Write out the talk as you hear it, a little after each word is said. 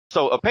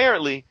So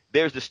apparently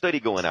there's the study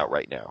going out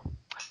right now.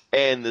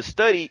 And the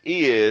study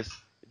is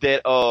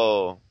that,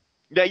 now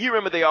you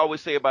remember they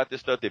always say about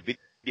this stuff that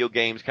video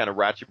games kind of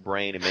rot your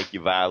brain and make you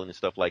violent and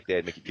stuff like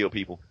that, make you kill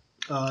people.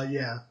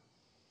 Yeah.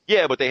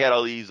 Yeah, but they had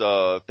all these,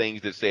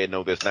 things that said,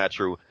 no, that's not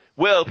true.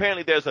 Well,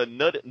 apparently there's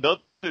another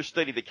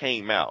study that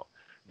came out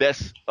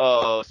that's,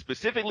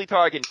 specifically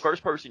targeting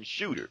first-person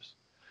shooters.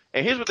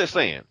 And here's what they're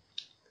saying.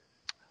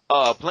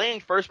 Playing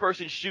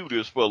first-person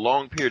shooters for a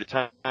long period of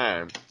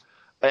time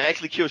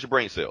actually kills your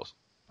brain cells.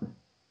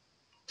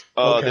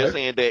 Okay. They're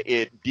saying that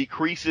it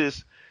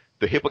decreases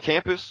the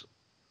hippocampus.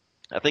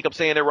 I think I'm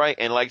saying that right.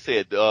 And like I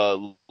said,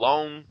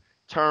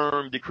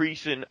 long-term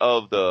decreasing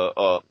of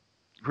the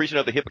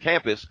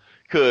hippocampus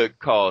could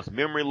cause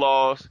memory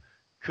loss,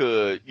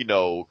 could,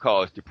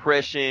 cause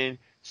depression,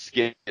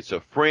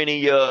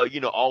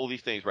 schizophrenia, all of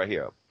these things right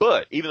here.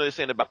 But even though they're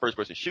saying about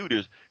first-person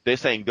shooters, they're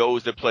saying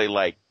those that play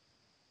like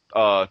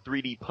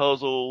 3D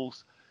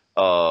puzzles,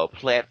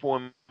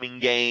 platforming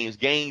games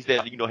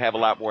that, have a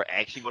lot more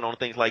action going on,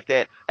 things like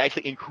that,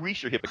 actually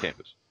increase your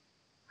hippocampus.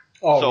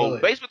 Oh, so really?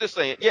 based what they're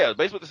saying,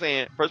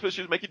 first-person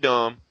shooters make you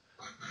dumb,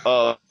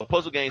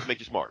 puzzle games make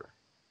you smarter.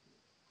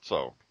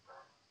 So,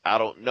 I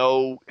don't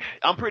know.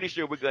 I'm pretty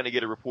sure we're going to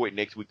get a report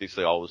next week that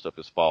say all this stuff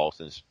is false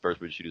and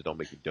first-person shooters don't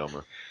make you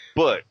dumber.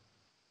 But,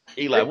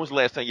 Eli, when's the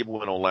last time you ever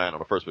went online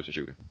on a first-person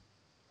shooter?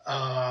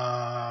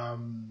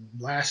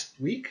 Last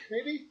week,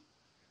 maybe?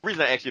 The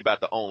reason I asked you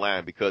about the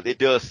online, because it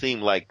does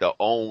seem like the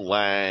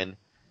online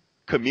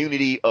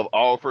community of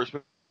all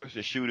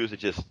first-person shooters are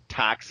just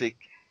toxic.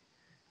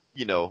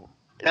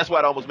 That's why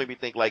it almost made me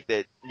think like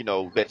that,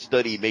 that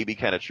study may be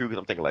kind of true, because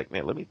I'm thinking like,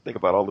 man, let me think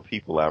about all the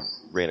people I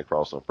ran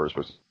across on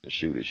first-person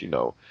shooters,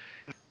 Well,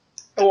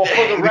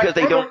 for the because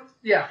they don't.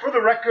 For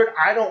the record,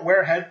 I don't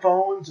wear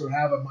headphones or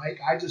have a mic.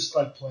 I just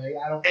play.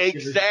 I don't.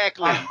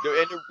 Exactly.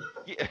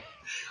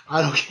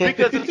 I don't care.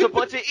 Because there's a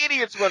bunch of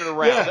idiots running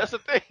around. Yeah. That's the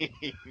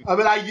thing. I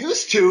mean, I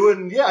used to,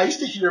 and I used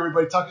to hear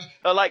everybody talking.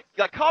 Like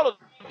Call of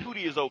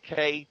Duty is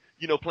okay,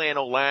 playing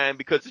online,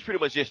 because it's pretty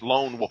much just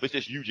lone wolf. It's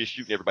just you just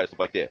shooting everybody, stuff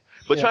like that.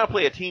 But trying to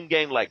play a team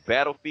game like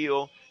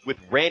Battlefield with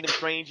random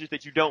strangers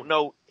that you don't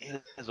know,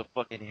 it is a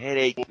fucking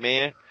headache,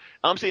 man.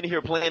 I'm sitting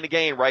here playing the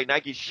game, right, and I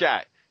get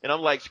shot. And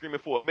I'm like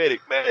screaming for a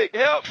medic. Medic,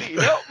 help me,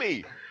 help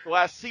me. So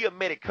I see a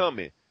medic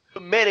coming.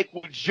 The medic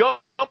will jump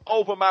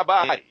over my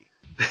body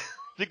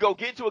to go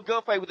get into a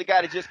gunfight with the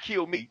guy that just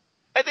killed me.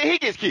 And then he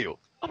gets killed.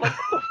 I'm like,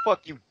 what the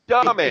fuck, you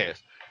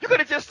dumbass? You could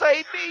have just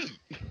saved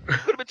me.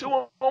 Could have been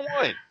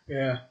 2-on-1.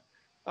 Yeah.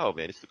 Oh,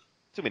 man, it's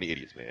too many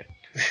idiots, man.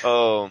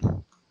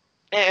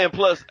 And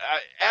plus,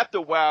 after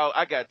a while,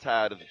 I got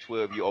tired of the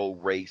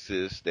 12-year-old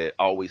racist that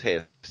always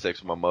had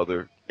sex with my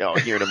mother.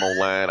 Hearing them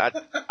online.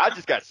 I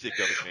just got sick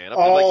of it, man. I'm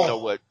like, you know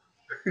what?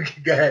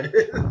 Go ahead.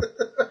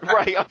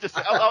 Right.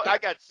 I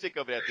got sick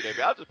of it after that,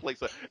 man. I'll just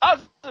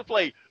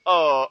play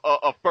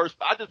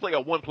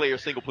a one-player,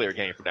 single-player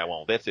game from now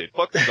on. That's it.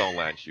 Fuck this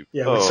online shoot.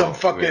 Yeah, with some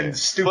fucking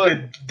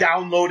stupid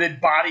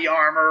downloaded body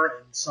armor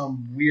and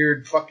some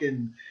weird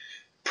fucking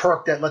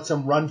perk that lets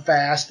him run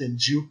fast and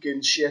juke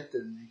and shit.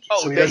 And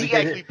so he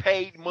actually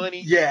paid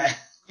money. Yeah.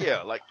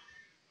 Yeah,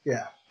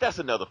 yeah. That's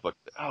another fuck.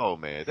 Oh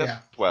man,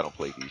 that's why I don't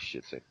play these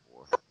shits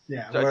anymore.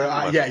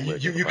 Yeah,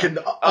 you can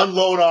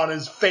unload on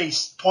his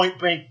face,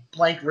 point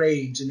blank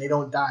range, and they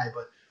don't die.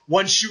 But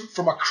one shoot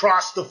from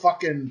across the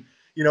fucking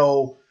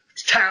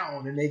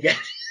town, and they get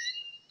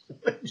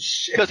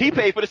shit. Because he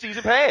paid for the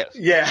season pass.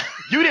 Yeah,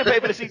 you didn't pay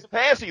for the season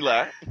pass,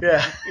 Eli.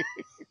 Yeah,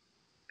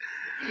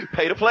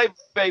 pay to play,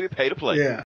 baby, pay to play. Yeah.